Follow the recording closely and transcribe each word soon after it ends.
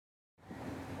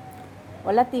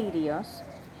Hola tigrillos,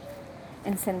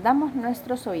 encendamos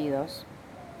nuestros oídos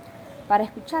para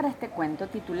escuchar este cuento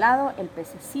titulado El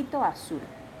Pececito Azul.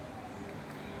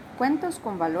 Cuentos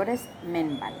con valores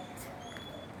Menbalt.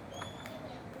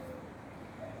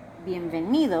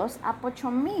 Bienvenidos a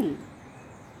Pochomil.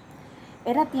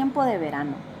 Era tiempo de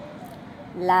verano.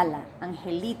 Lala,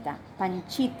 Angelita,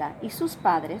 Panchita y sus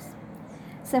padres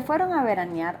se fueron a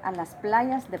veranear a las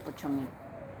playas de Pochomil.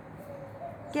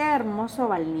 ¡Qué hermoso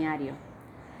balneario!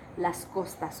 Las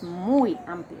costas muy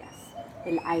amplias,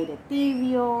 el aire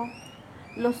tibio,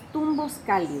 los tumbos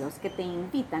cálidos que te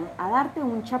invitan a darte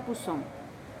un chapuzón.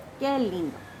 ¡Qué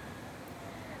lindo!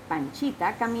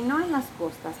 Panchita caminó en las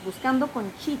costas buscando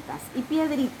conchitas y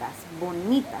piedritas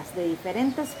bonitas de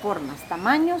diferentes formas,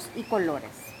 tamaños y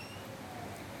colores.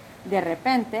 De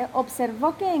repente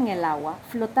observó que en el agua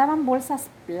flotaban bolsas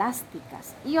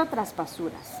plásticas y otras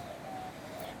basuras,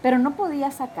 pero no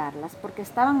podía sacarlas porque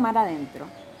estaban mar adentro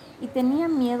y tenía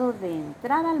miedo de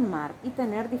entrar al mar y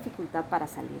tener dificultad para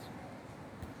salir.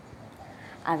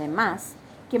 Además,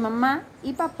 que mamá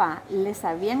y papá les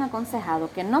habían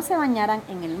aconsejado que no se bañaran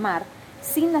en el mar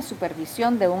sin la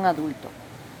supervisión de un adulto.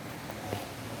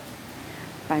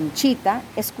 Panchita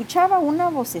escuchaba una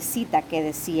vocecita que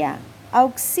decía: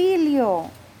 ¡Auxilio!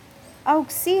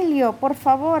 ¡Auxilio! ¡Por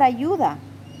favor, ayuda!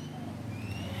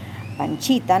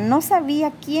 Panchita no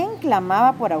sabía quién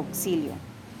clamaba por auxilio.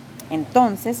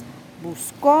 Entonces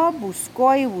buscó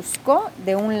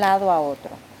de un lado a otro.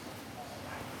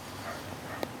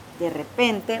 De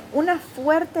repente, una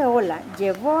fuerte ola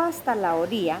llevó hasta la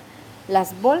orilla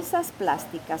las bolsas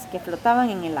plásticas que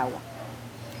flotaban en el agua.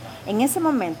 En ese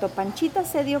momento, Panchita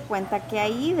se dio cuenta que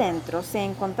ahí dentro se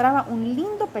encontraba un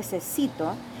lindo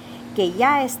pececito que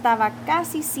ya estaba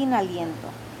casi sin aliento.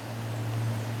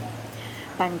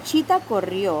 Panchita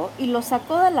corrió y lo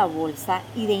sacó de la bolsa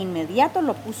y de inmediato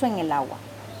lo puso en el agua.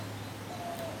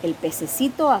 El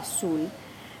pececito azul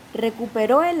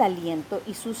recuperó el aliento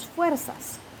y sus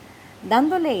fuerzas,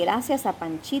 dándole gracias a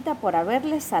Panchita por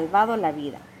haberle salvado la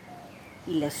vida,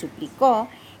 y le suplicó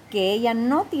que ella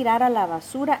no tirara la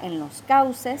basura en los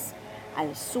cauces,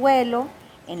 al suelo,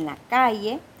 en la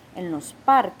calle, en los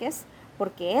parques,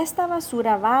 porque esta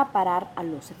basura va a parar a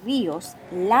los ríos,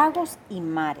 lagos y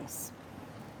mares.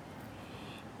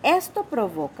 Esto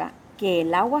provoca que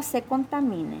el agua se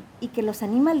contamine y que los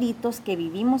animalitos que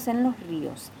vivimos en los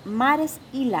ríos, mares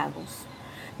y lagos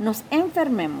nos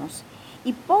enfermemos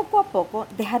y poco a poco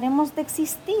dejaremos de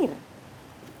existir.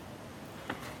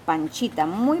 Panchita,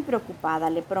 muy preocupada,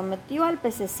 le prometió al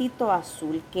pececito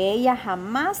azul que ella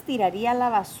jamás tiraría la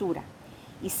basura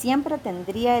y siempre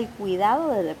tendría el cuidado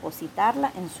de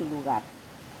depositarla en su lugar.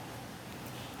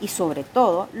 Y sobre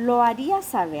todo, lo haría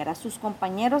saber a sus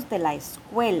compañeros de la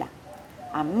escuela,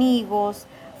 amigos,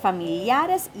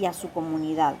 familiares y a su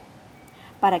comunidad,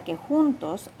 para que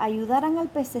juntos ayudaran al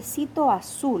pececito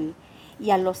azul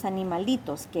y a los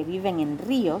animalitos que viven en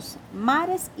ríos,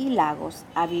 mares y lagos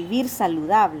a vivir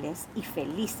saludables y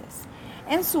felices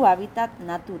en su hábitat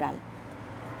natural.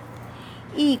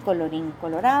 Y colorín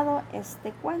colorado,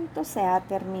 este cuento se ha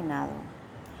terminado.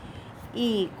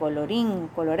 Y colorín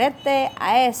colorete,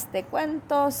 a este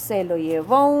cuento se lo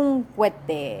llevó un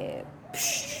cohete.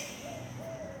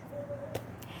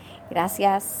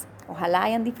 Gracias, ojalá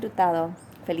hayan disfrutado.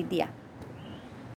 Feliz día.